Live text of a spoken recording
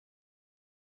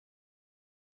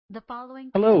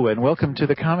Hello, and welcome to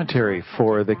the commentary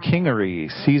for the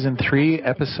Kingery, Season 3,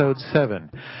 Episode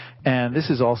 7. And this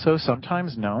is also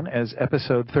sometimes known as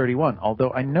Episode 31,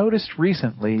 although I noticed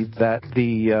recently that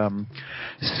the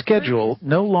schedule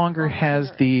no longer has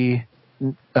the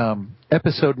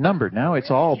episode number. Now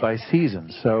it's all by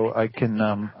season, so I can...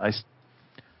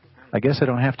 I guess I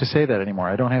don't have to say that anymore.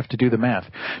 I don't have to do the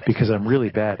math, because I'm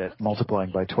really bad at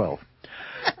multiplying by 12.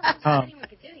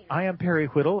 I am Perry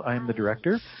Whittle. I am the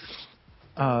director.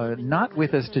 Not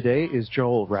with us today is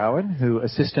Joel Rowan, who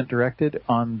assistant directed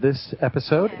on this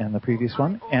episode and the previous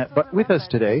one. But with us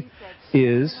today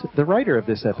is the writer of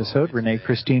this episode, Rene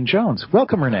Christine Jones.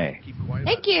 Welcome, Rene.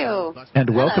 Thank you.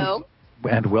 And welcome. Hello.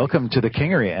 And welcome to the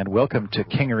Kingery, and welcome to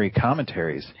Kingery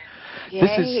Commentaries.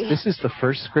 Yay. This is the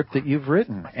first script that you've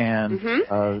written, and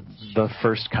the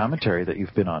first commentary that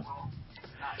you've been on.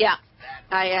 Yeah,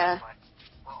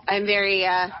 I'm very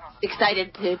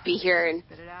excited to be here and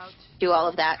do all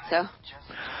of that. So,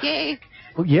 yay!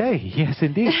 Well, yay! Yes,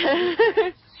 indeed.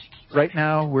 Right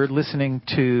now, we're listening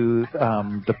to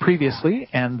the previously,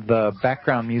 and the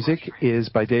background music is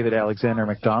by David Alexander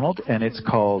MacDonald, and it's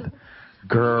called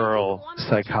Girl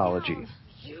Psychology.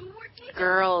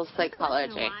 Girl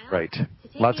Psychology. Right.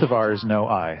 Lots of R's, no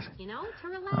I's.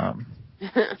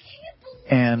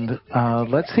 And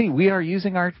let's see, we are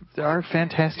using our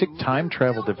fantastic time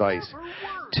travel device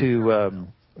to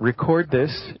record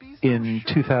this in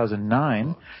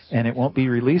 2009, and it won't be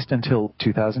released until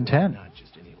 2010.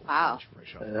 Wow.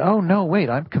 Oh, no, wait,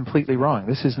 I'm completely wrong.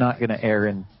 This is not going to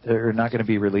air or not going to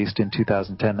be released in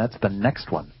 2010. That's the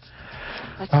next one.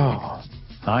 Oh,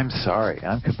 I'm sorry.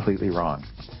 I'm completely wrong.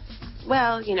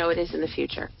 Well, you know, it is in the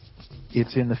future.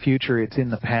 It's in the future. It's in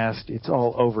the past. It's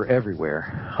all over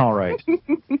everywhere. All right.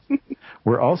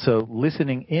 We're also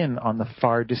listening in on the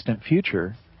far distant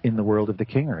future in the world of the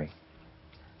Kingery.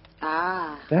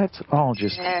 Ah. That's all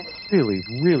just really,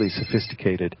 really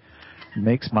sophisticated.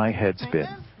 Makes my head spin.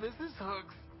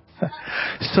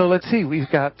 So let's see. We've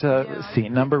got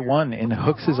scene number 1 in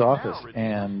Hooks' office.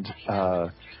 And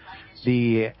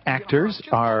the actors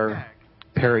are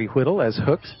Perry Whittle as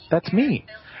Hooks. That's me.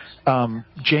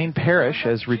 Jane Parrish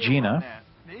as Regina.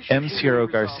 M. Ciro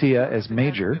Garcia as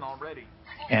Major.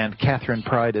 And Catherine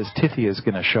Pride as Tithia is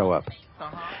going to show up.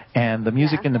 And the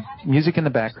music in the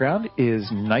background is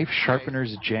Knife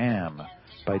Sharpener's Jam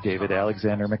by David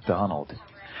Alexander MacDonald.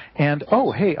 And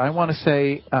oh, hey, I want to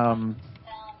say,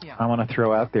 I want to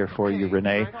throw out there for you,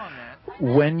 Rene,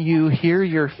 when you hear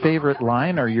your favorite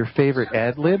line or your favorite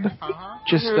ad lib,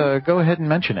 just go ahead and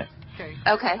mention it.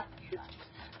 Okay.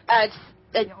 It's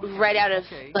right out of,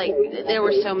 like, there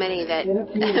were so many that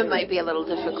it might be a little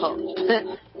difficult.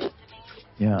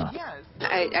 Yeah.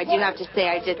 I do have to say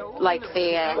I did like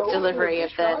the delivery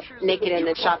of the Naked in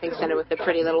the Shopping Center with the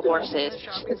pretty little horses.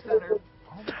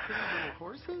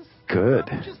 Good.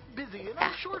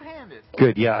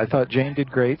 Good, yeah, I thought Jane did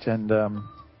great, and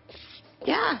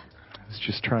yeah. I was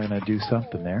just trying to do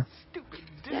something there.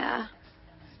 Yeah.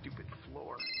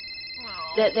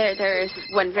 There is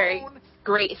one very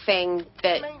great thing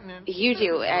that you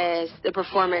do as the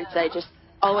performance. I just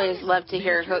always love to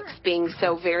hear Hooks being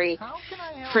so very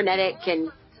frenetic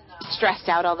and stressed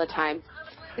out all the time.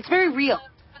 It's very real.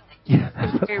 Yeah.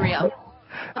 It's very real.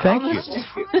 Thank you.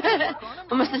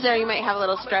 Almost as though you might have a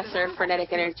little stress or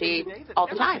frenetic energy all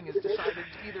the time.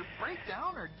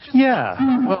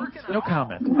 Yeah. Well, no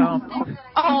comment.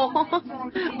 Oh,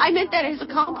 I meant that as a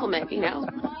compliment, you know.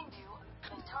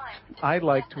 I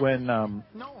liked when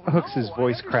Hooks'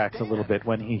 voice cracks a little bit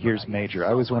when he hears Major.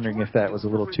 I was wondering if that was a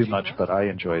little too much, but I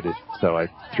enjoyed it, so I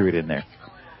threw it in there.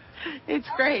 It's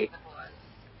great.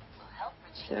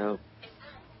 So,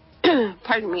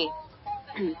 pardon me.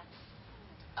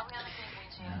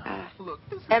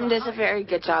 Em does a very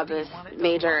good job as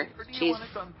Major. She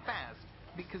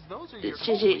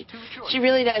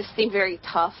really does seem very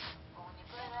tough.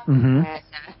 Mm-hmm.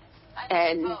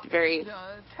 And very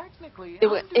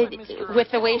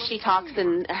with the way she talks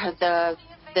and the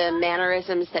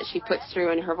mannerisms that she puts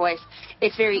through in her voice,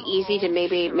 it's very easy to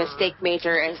maybe mistake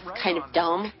Major as kind of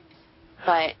dumb,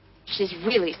 but she's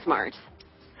really smart.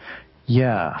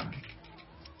 Yeah.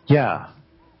 Yeah.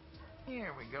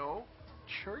 Here we go.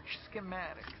 Church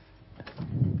schematics.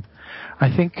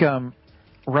 I think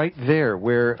right there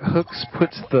where Hooks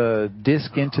puts the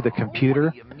disc into the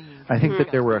computer, I think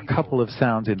that there were a couple of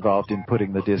sounds involved in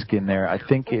putting the disc in there. I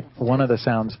think one of the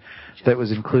sounds that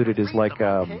was included is like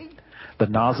the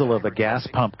nozzle of a gas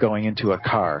pump going into a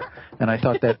car. And I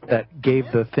thought that gave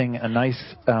the thing a nice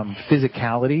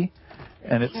physicality.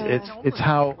 And it's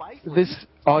how this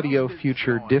audio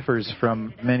future differs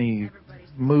from many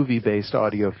movie-based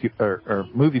or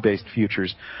movie-based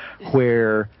futures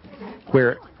where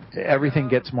everything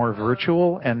gets more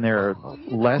virtual and there are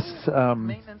less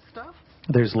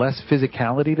there's less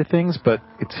physicality to things, but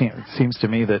it seems to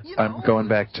me that I'm going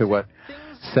back to what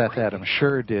Seth Adam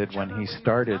Sher did when he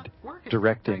started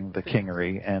directing the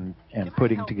Kingery and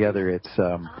putting together its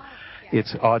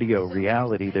audio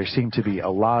reality. There seemed to be a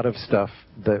lot of stuff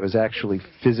that was actually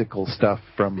physical stuff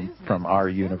from our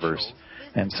universe,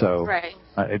 and so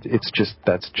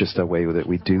that's just a way that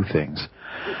we do things.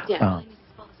 Yeah.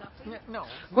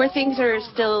 Where things are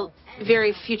still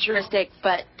very futuristic,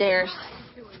 but they're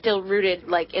still rooted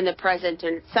like in the present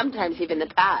and sometimes even the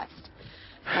past.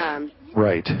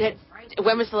 Right.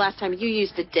 When was the last time you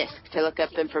used a disc to look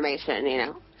up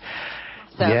information?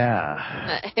 So.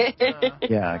 Yeah.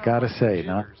 Yeah, I gotta say,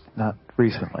 not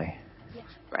recently.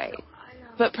 Right.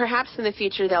 But perhaps in the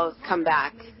future they'll come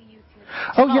back.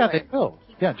 Oh yeah, they will.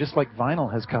 Yeah, just like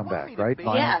vinyl has come back, right?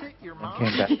 Vinyl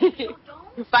came back.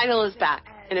 Vinyl is back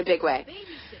in a big way.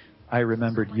 I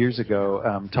remembered years ago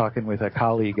talking with a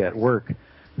colleague at work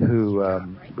who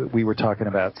we were talking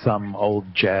about some old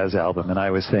jazz album, and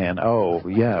I was saying, oh,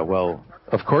 yeah, well,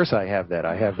 of course I have that.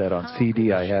 I have that on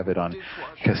CD, I have it on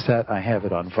cassette, I have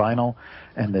it on vinyl.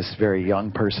 And this very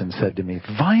young person said to me,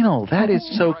 vinyl, that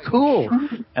is so cool.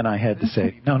 And I had to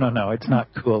say, no, it's not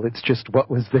cool. It's just what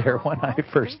was there when I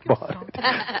first bought it.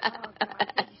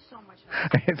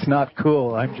 It's not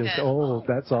cool. I'm just old.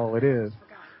 That's all it is.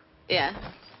 Yeah.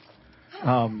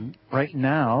 Right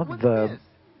now, the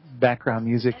background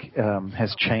music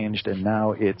has changed, and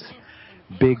now it's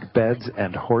Big Beds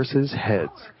and Horses'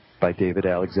 Heads by David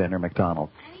Alexander MacDonald.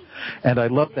 And I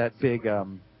love that big,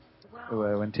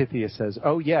 when Tithia says,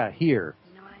 oh yeah, here,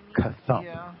 ka-thump.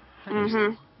 Yeah.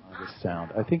 This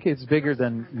sound. I think it's bigger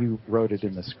than you wrote it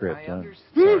in the script. Sorry,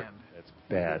 that's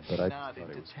bad, but I thought it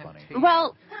was funny.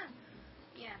 Well,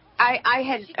 I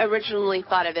had originally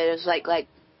thought of it as like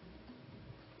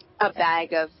a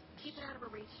bag of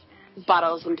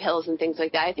bottles and pills and things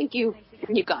like that. I think you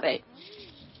got it.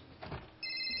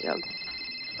 So.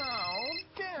 Oh,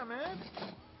 damn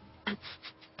it.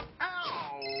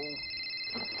 Ow.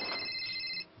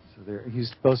 So he's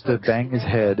supposed to bang his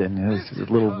head and his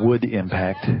little wood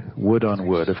impact. Wood on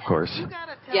wood, of course.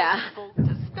 Yeah.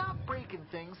 To stop breaking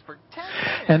things for 10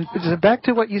 minutes. And back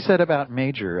to what you said about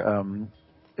Major,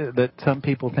 that some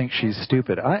people think she's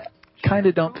stupid. I kind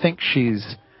of don't think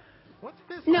she's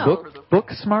book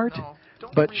smart,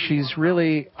 but she's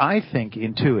really, I think,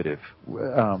 intuitive.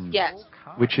 Yes.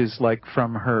 Which is like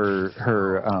from her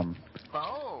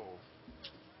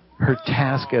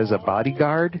task as a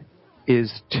bodyguard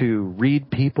is to read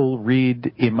people,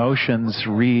 read emotions,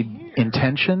 read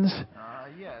intentions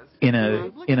in a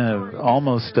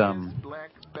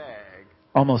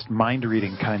almost mind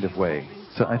reading kind of way.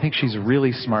 So I think she's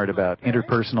really smart about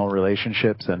interpersonal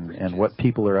relationships and what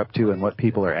people are up to and what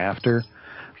people are after,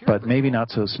 but maybe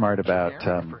not so smart about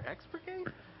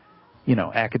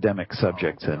academic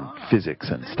subjects and physics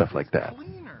and stuff like that.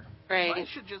 Right. I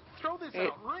should just throw this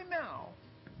out right now.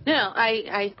 No,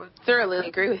 I thoroughly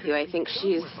agree with you. I think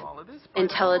she's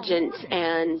intelligent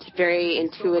and very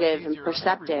intuitive and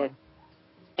perceptive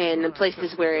in the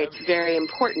places where it's very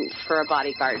important for a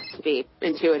bodyguard to be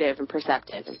intuitive and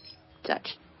perceptive and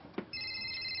such.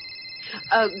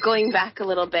 Going back a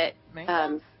little bit,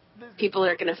 people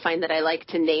are going to find that I like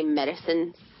to name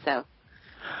medicines, so...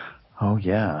 Oh,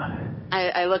 yeah.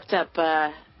 I looked up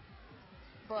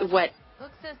what,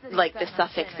 like, the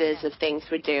suffixes of things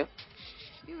would do.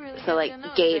 So, like,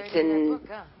 gate and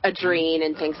adrene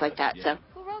and things like that, so.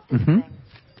 Mm-hmm.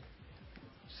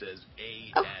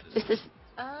 Oh, this is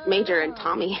Major and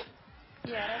Tommy.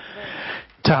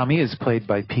 Tommy is played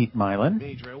by Pete Milan.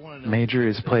 Major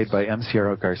is played by M.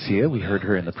 Sierra Garcia. We heard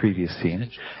her in the previous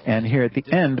scene. And here at the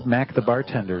end, Mac the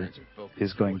bartender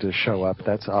is going to show up.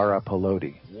 That's Ara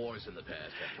Palodi.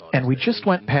 And we just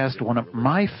went past one of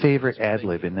my favorite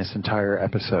ad-lib in this entire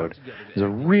episode. There's a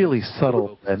really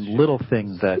subtle and little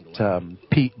thing that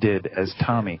Pete did as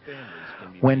Tommy.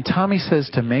 When Tommy says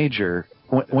to Major,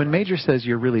 when Major says,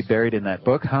 you're really buried in that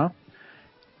book, huh?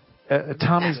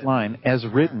 Tommy's line, as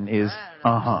written, is,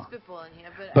 uh-huh.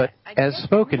 But as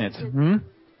spoken, it's,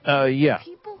 yeah.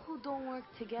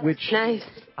 Which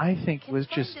I think was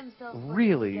just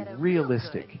really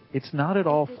realistic. It's not at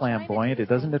all flamboyant. It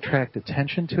doesn't attract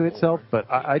attention to itself, but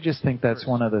I just think that's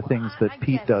one of the things that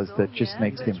Pete does that just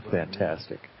makes him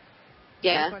fantastic.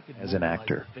 Yeah. As an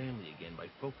actor.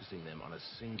 Well,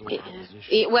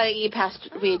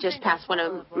 we just passed one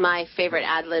of my favorite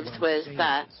ad-libs was,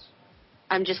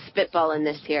 I'm just spitballing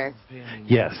this here.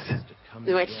 Yes.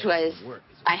 Which was,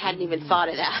 I hadn't even thought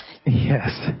of that. Yes.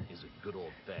 Is a good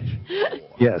old-fashioned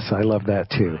war. Yes, I love that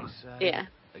too. Yeah.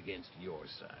 Against your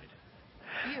side.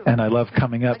 And I love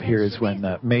coming up here is when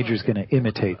Major's going to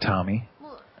imitate Tommy.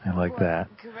 I like that.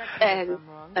 And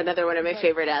another one of my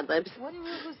favorite ad-libs.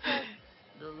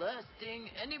 The last thing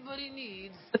anybody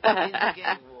needs is a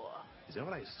gang war. Is that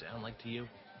what I sound like to you?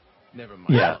 Never mind.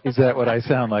 Yeah, is that what I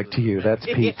sound like to you? That's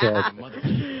Pete. Yeah.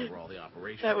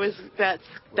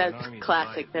 That's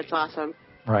classic. That's awesome.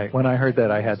 Right. When I heard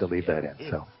that, I had to leave that in.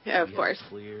 So. Yeah, of course.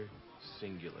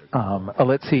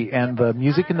 Let's see. And the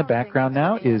music in the background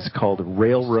now is called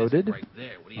Railroaded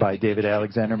by David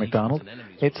Alexander MacDonald.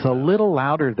 It's a little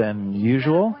louder than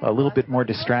usual, a little bit more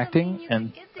distracting,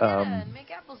 and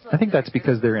I think that's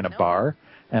because they're in a bar,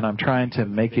 and I'm trying to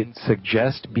make it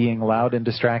suggest being loud and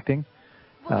distracting.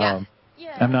 I'm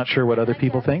not sure what other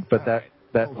people think, but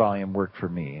that volume worked for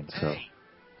me, and so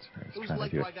Who's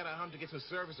like I got a hum to get some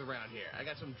service around here? I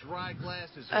got some dry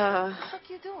glasses. What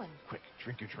you doing? Quick,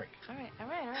 drink your drink. All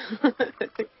right.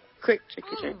 Quick, drink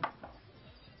your drink.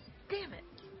 Damn it.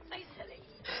 Nice headache.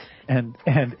 And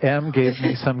Em gave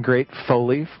me some great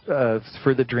Foley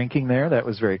for the drinking there. That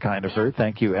was very kind of her.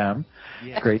 Thank you, Em.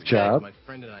 Yeah, great job. My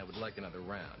friend and I would like another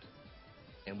round.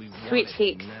 And we Sweet want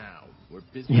cheek. it now. We're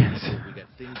busy. Yes. We got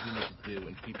things we need to do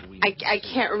and people we need I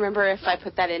can't remember if I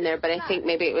put that in there, but I think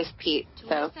maybe it was Pete.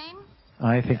 So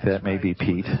I think that may be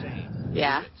Pete.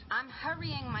 yeah. I'm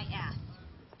hurrying my ass.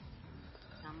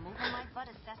 I'm moving my butt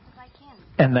as fast as I can.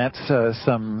 And that's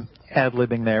some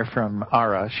ad-libbing there from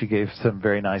Ara. She gave some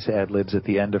very nice ad-libs at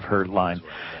the end of her line,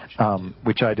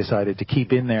 which I decided to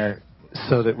keep in there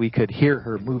so that we could hear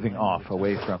her moving off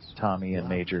away from Tommy and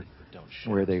Major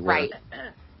where they were. Right.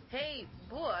 Hey,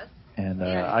 boss. And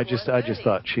I just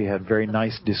thought she had very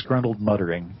nice disgruntled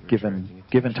muttering, given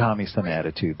Tommy some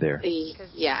attitude there.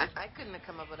 Yeah. I couldn't have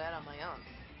come up with that on my own.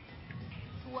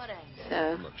 What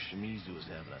Look, Shimizu is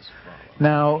having us follow.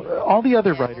 Now, all the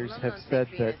other writers have said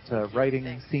that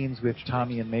writing scenes with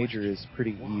Tommy and Major is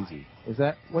pretty easy. Is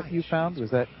that what you found? Was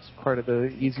that part of the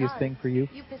easiest thing for you?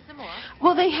 You pissed him off.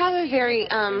 Well, they have a very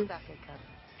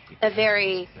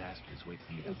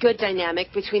good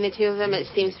dynamic between the two of them. It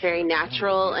seems very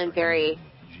natural and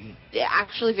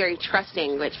actually very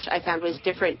trusting, which I found was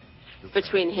different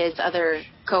between his other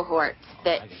cohorts.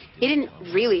 That he didn't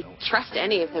really trust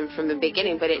any of them from the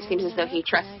beginning, but it seems as though he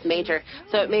trusts Major.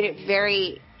 So it made it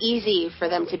very easy for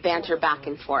them to banter back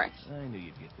and forth. I knew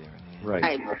you'd get there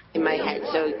Right. In my head.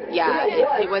 So yeah,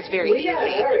 it was very easy.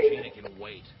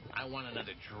 I want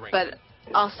another drink. But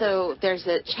also, there's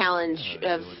a challenge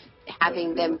of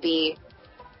having them be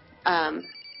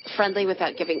friendly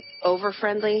without giving over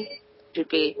friendly. It would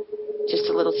be just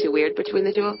a little too weird between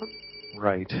the two of them.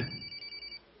 Right.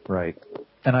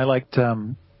 And I liked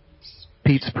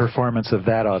Pete's performance of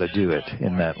That Ought to Do It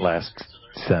in that last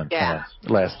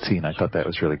scene. I thought that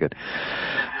was really good.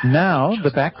 Now,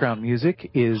 the background music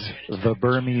is The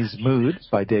Burmese Mood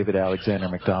by David Alexander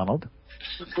MacDonald.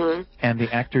 Mm-hmm. And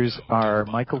the actors are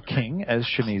Michael King as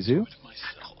Shimizu,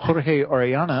 Jorge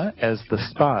Orellana as the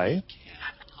spy,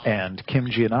 and Kim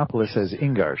Giannopoulos as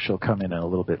Ingar. She'll come in a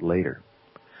little bit later.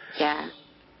 Yeah.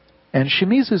 And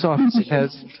Shimizu's office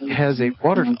has a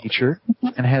water feature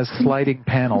and has sliding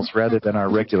panels rather than our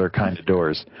regular kind of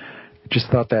doors. I just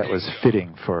thought that was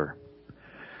fitting for...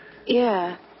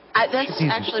 Yeah. That's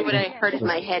actually what I heard in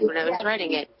my head when I was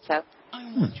writing it. So.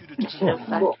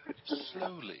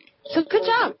 So good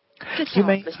job. You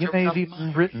may have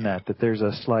even written that there's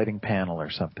a sliding panel or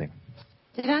something.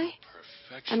 Did I?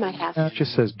 I might have. No, it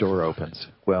just says door opens.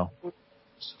 Well,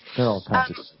 there are all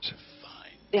kinds of things.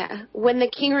 Yeah. When the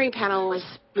Kingery panel was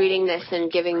reading this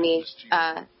and giving me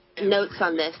notes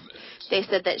on this, they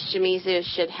said that Shimizu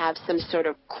should have some sort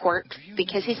of quirk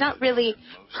because he's not really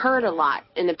heard a lot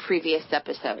in the previous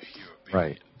episodes.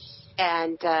 Right.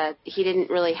 And he didn't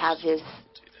really have his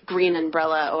green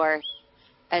umbrella or,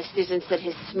 as Susan said,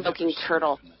 his smoking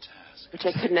turtle, which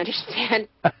I couldn't understand.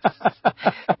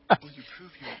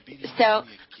 So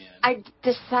I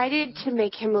decided to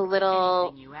make him a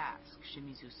little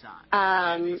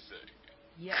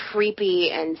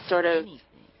creepy and sort of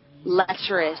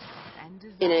lecherous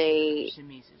in a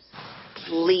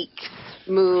sleek,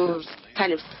 smooth,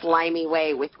 kind of slimy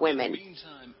way with women.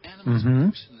 Mm-hmm.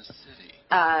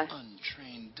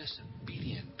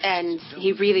 And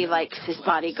he really likes his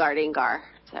bodyguard Ingar.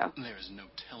 So.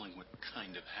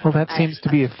 Well, that seems to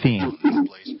be a theme.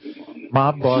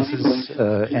 Mob bosses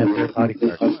and their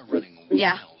bodyguards.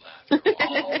 Yeah.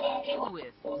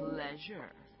 With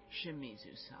pleasure,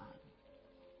 Shimizu-san.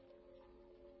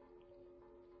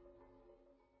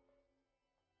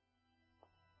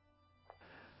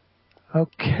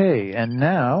 Okay, and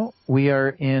now we are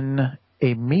in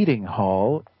a meeting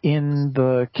hall in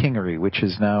the Kingery, which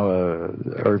is now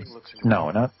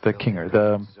not the Kingery,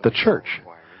 the church.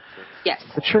 Yes.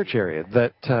 The church area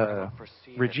that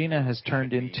Regina has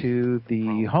turned into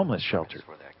the homeless shelter.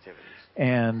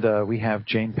 And we have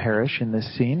Jane Parrish in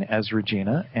this scene as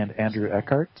Regina and Andrew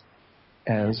Eckhart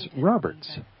as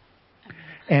Roberts.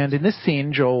 And in this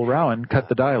scene, Joel Rowan cut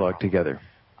the dialogue together.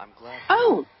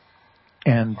 Oh.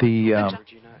 And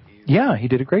yeah, he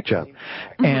did a great job.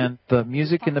 Mm-hmm. And the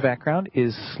music in the background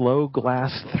is Slow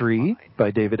Glass 3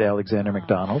 by David Alexander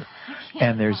MacDonald.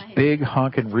 And there's big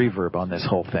honkin' reverb on this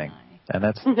whole thing. And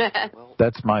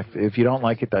that's my, if you don't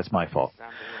like it, that's my fault.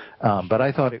 But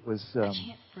I thought it was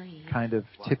kind of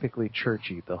typically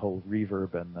churchy, the whole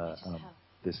reverb and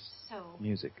this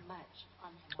music.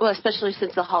 Well, especially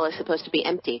since the hall is supposed to be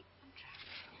empty.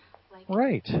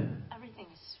 Right. Everything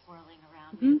is swirling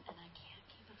around me, and I can't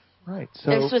keep it right. So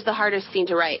this was the hardest scene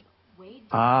to write.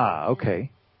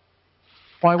 Okay.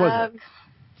 Why was it?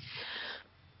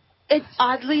 It's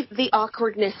oddly the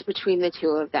awkwardness between the two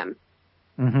of them.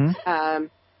 Mm-hmm.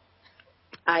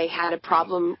 I had a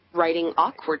problem writing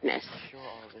awkwardness.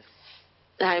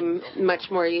 I'm much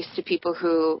more used to people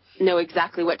who know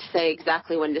exactly what to say,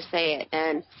 exactly when to say it.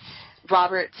 And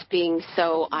Roberts being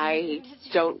so, I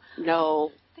don't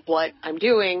know what I'm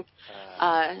doing,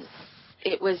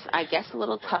 it was, I guess, a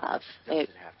little tough.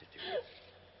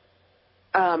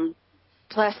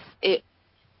 Plus,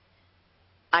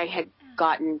 I had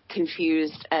gotten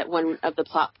confused at one of the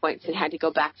plot points and had to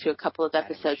go back to a couple of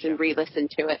episodes and re-listen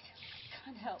to it.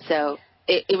 So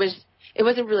it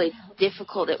wasn't really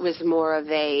difficult. It was more of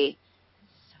a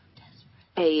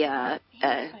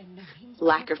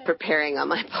lack of preparing on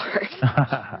my part.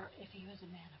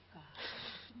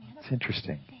 It's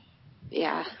interesting.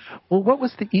 Yeah. Well, what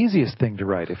was the easiest thing to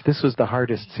write? If this was the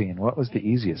hardest scene, what was the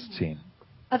easiest scene?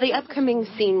 The upcoming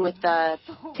scene with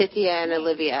Tithia and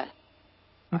Olivia.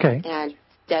 Okay. And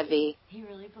Devi.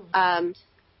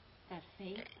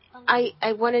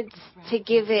 I wanted to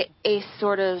give it a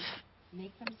sort of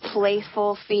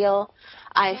playful feel.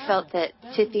 I felt that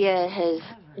Tithia has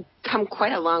come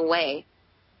quite a long way.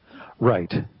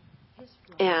 Right.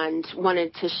 And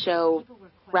wanted to show,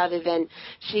 rather than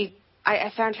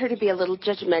I found her to be a little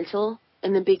judgmental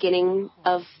in the beginning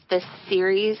of this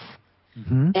series.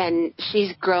 Mm-hmm. And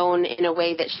she's grown in a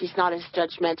way that she's not as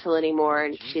judgmental anymore,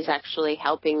 and she's actually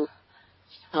helping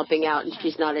out, and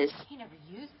she's not as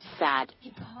sad.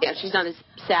 Yeah, she's not as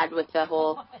sad with the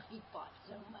whole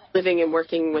living and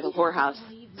working with a whorehouse.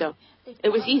 So it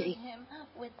was easy.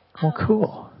 Well,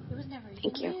 cool.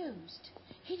 Thank you.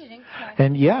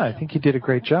 And yeah, I think you did a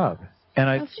great job. And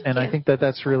I think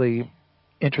that's really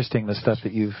interesting, the stuff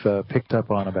that you've picked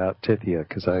up on about Tithia,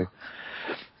 because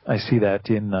I see that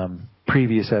in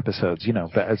previous episodes. You know,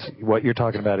 what you're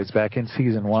talking about is back in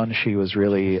season 1, she was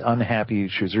really unhappy.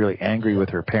 She was really angry with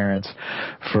her parents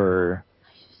for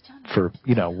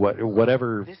you know,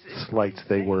 whatever slights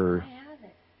they were,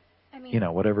 you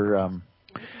know, whatever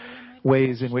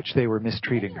ways in which they were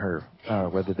mistreating her,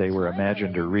 whether they were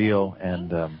imagined or real.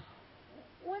 And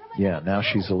yeah, now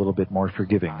she's a little bit more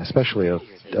forgiving, especially of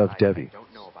Devi.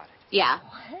 Yeah.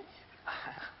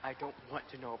 I don't want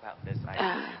to know about this.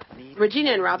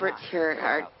 Regina and Roberts here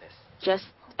are just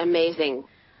amazing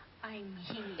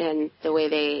in the way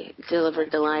they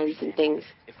delivered the lines and things.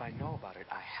 If I know about it,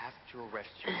 I have to arrest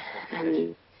you.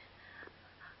 And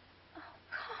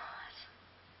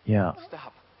yeah.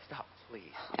 Stop, please.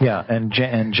 Yeah, and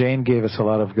Jane gave us a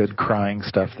lot of good crying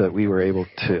stuff that we were able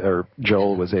to, or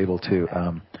Joel was able to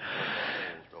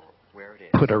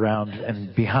put around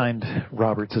and behind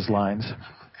Roberts' lines.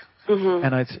 Mm-hmm.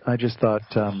 And I just thought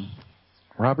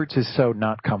Roberts is so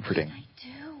not comforting.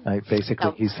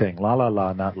 Basically, he's saying la la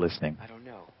la, not listening. I don't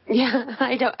know. Yeah,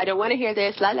 I don't want to hear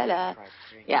this. La la la.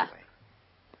 Yeah.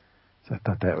 So I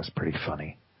thought that was pretty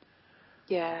funny.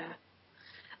 Yeah.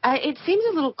 It seems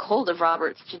a little cold of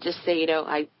Roberts to just say, you know,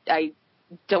 I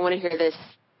don't want to hear this.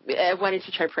 Why don't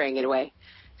you try praying it away?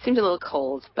 Seemed a little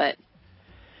cold, but.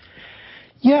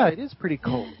 Yeah, it is pretty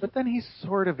cold, but then he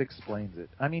sort of explains it.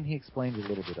 I mean, he explains a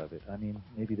little bit of it. I mean,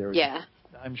 maybe there. Yeah.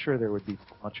 I'm sure there would be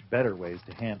much better ways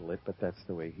to handle it, but that's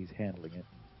the way he's handling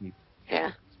it.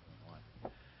 Yeah.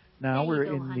 Now we're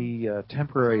in the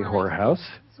temporary whorehouse.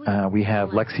 We have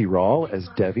Lexi Rawl as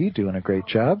Devi, doing a great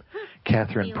job.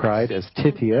 Catherine Pride as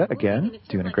Tithia, again,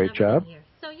 doing a great job.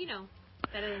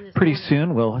 Pretty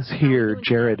soon we'll hear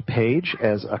Jared Page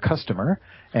as a customer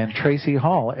and Tracy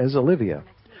Hall as Olivia.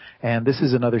 And this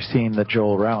is another scene that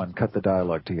Joel Rowan cut the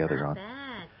dialogue together on.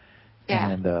 Yeah.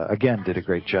 And again, did a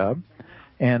great job.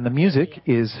 And the music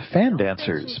is Fan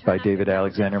Dancers by David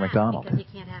Alexander MacDonald.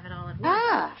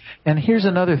 Ah. And here's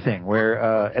another thing where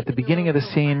at the beginning of the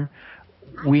scene,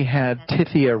 we had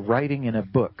Tithia writing in a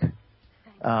book.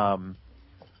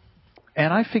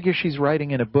 And I figure she's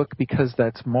writing in a book because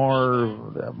that's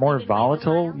more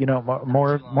volatile,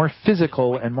 more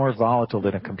physical and more volatile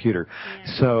than a computer.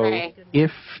 So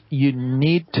if you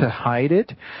need to hide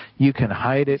it, you can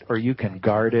hide it, or you can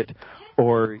guard it,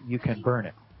 or you can burn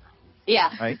it.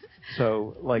 Yeah. Right?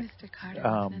 So, like,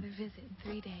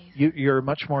 you're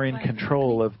much more in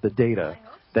control of the data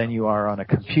than you are on a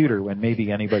computer when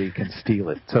maybe anybody can steal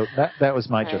it. So that was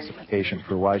my justification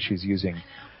for why she's using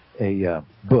a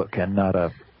book and not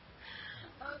a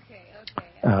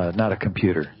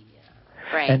computer.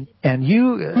 Right. And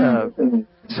you,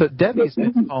 so Debbie's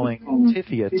been calling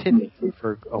Tithia Tithi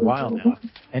for a while now,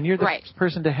 and you're the first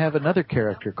person to have another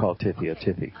character called Tithia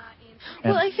Tithi.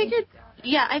 Well, I figured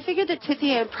that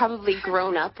Tithia had probably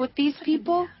grown up with these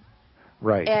people.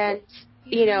 Right. And,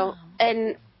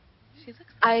 and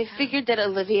I figured that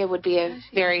Olivia would be a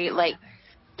very,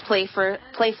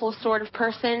 playful sort of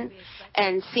person,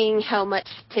 and seeing how much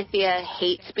Tithia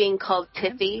hates being called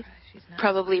Tithi,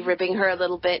 probably ribbing her a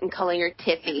little bit and calling her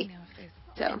Tithi.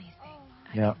 So.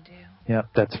 Yeah,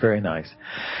 that's very nice.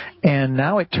 And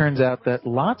now it turns out that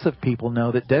lots of people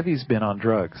know that Debbie's been on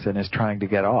drugs and is trying to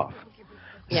get off.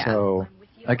 Yeah. So,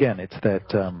 again, it's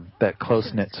that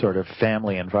close-knit sort of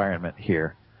family environment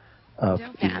here of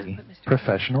the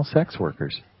professional sex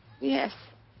workers. Yes.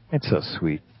 It's so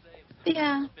sweet.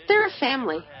 Yeah, they're a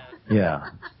family. Yeah.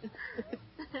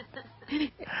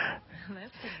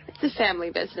 It's a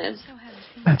family business.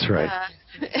 That's right.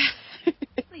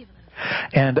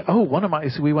 And,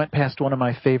 we went past one of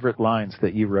my favorite lines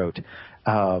that you wrote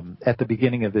at the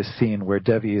beginning of this scene where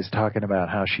Debbie is talking about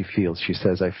how she feels. She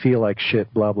says, I feel like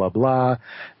shit, blah, blah, blah,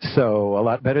 so a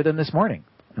lot better than this morning.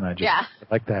 And I just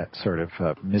like that sort of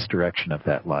misdirection of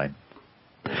that line.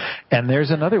 And there's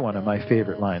another one of my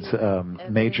favorite lines.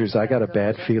 Majors, I got a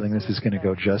bad feeling this is going to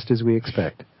go just as we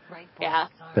expect. Yeah.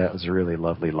 That was a really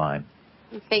lovely line.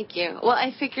 Thank you. Well,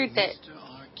 I figured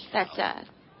that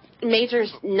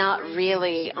Major's not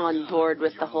really on board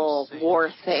with the whole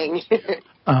war thing.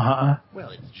 Uh-huh.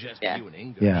 Well, it's just you and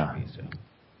Ingo. Yeah.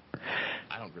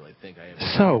 I don't really think I ever...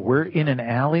 So we're in an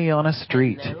alley on a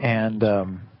street, and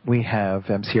we have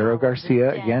Ciero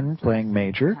Garcia again playing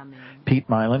Major, Pete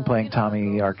Mylan playing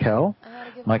Tommy Arkell,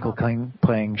 Michael Kling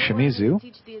playing Shimizu,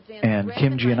 and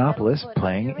Kim Giannopoulos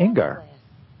playing Ingar.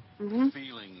 Mm-hmm.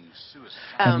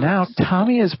 And now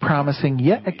Tommy is promising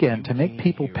yet again to make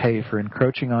people pay for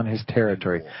encroaching on his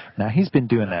territory. Now, he's been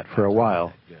doing that for a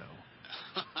while.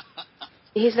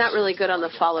 He's not really good on the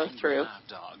follow-through.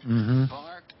 Mm-hmm.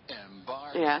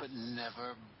 Yeah.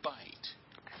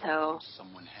 So...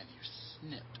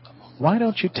 Why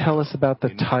don't you tell us about the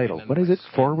title? What is it?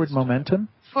 Forward Momentum?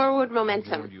 Forward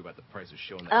Momentum.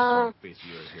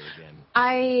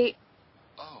 I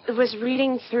was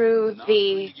reading through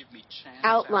the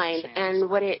outline, and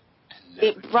what it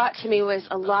brought to me was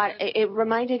it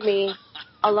reminded me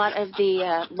a lot of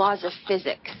the laws of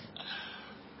physics,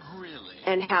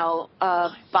 and how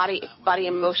body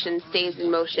in motion stays in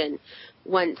motion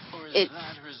once it's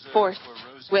forced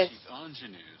with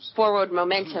forward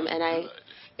momentum. And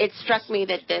it struck me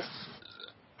that this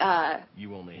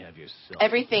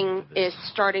everything is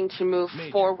starting to move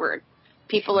forward.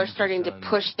 People are starting to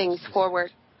push things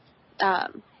forward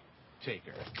to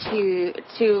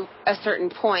a certain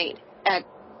point at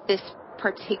this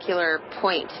particular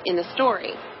point in the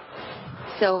story.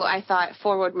 So I thought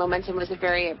Forward Momentum was a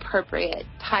very appropriate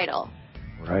title.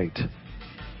 Right.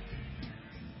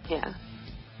 Yeah.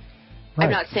 Right.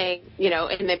 I'm not saying,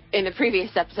 in the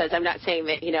previous episodes, I'm not saying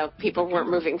that, people weren't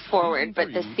moving forward,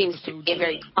 but this seems to be a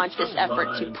very conscious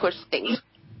effort to push things.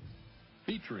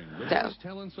 So.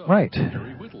 Right.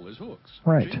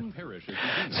 Right.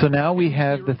 So now we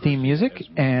have the theme music,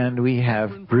 and we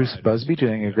have Bruce Busby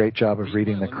doing a great job of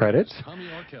reading the credits.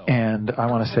 And I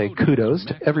want to say kudos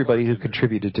to everybody who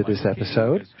contributed to this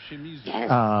episode. Yes.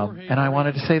 And I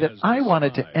wanted to say that I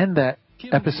wanted to end that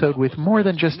episode with more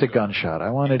than just a gunshot. I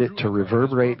wanted it to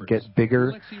reverberate, get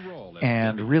bigger,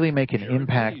 and really make an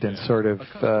impact and sort of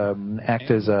act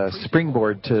as a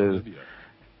springboard to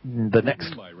the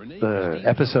next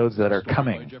episodes that are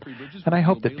coming. And I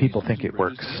hope that people think it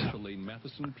works.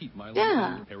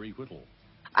 Yeah.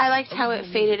 I liked how it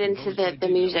faded into the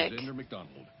music.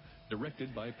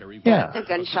 Directed by Perry Yeah. The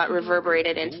gunshot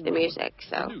reverberated into the music,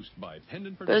 so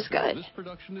it was good.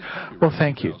 Well,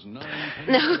 thank you.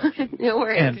 No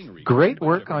worries. And great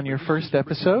work on your first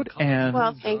episode. And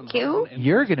Well, thank you.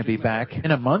 you're going to be back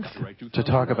in a month to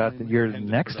talk about your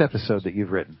next episode that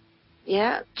you've written.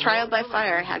 Yeah, Trial by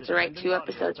Fire. I had to write 2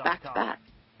 episodes back to back.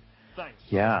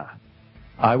 Yeah.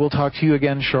 I will talk to you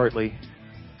again shortly.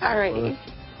 Alrighty.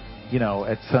 You know,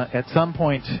 at some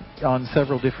point on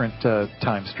several different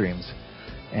time streams.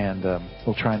 And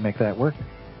we'll try and make that work.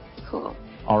 Cool.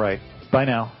 All right. Bye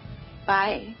now.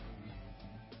 Bye.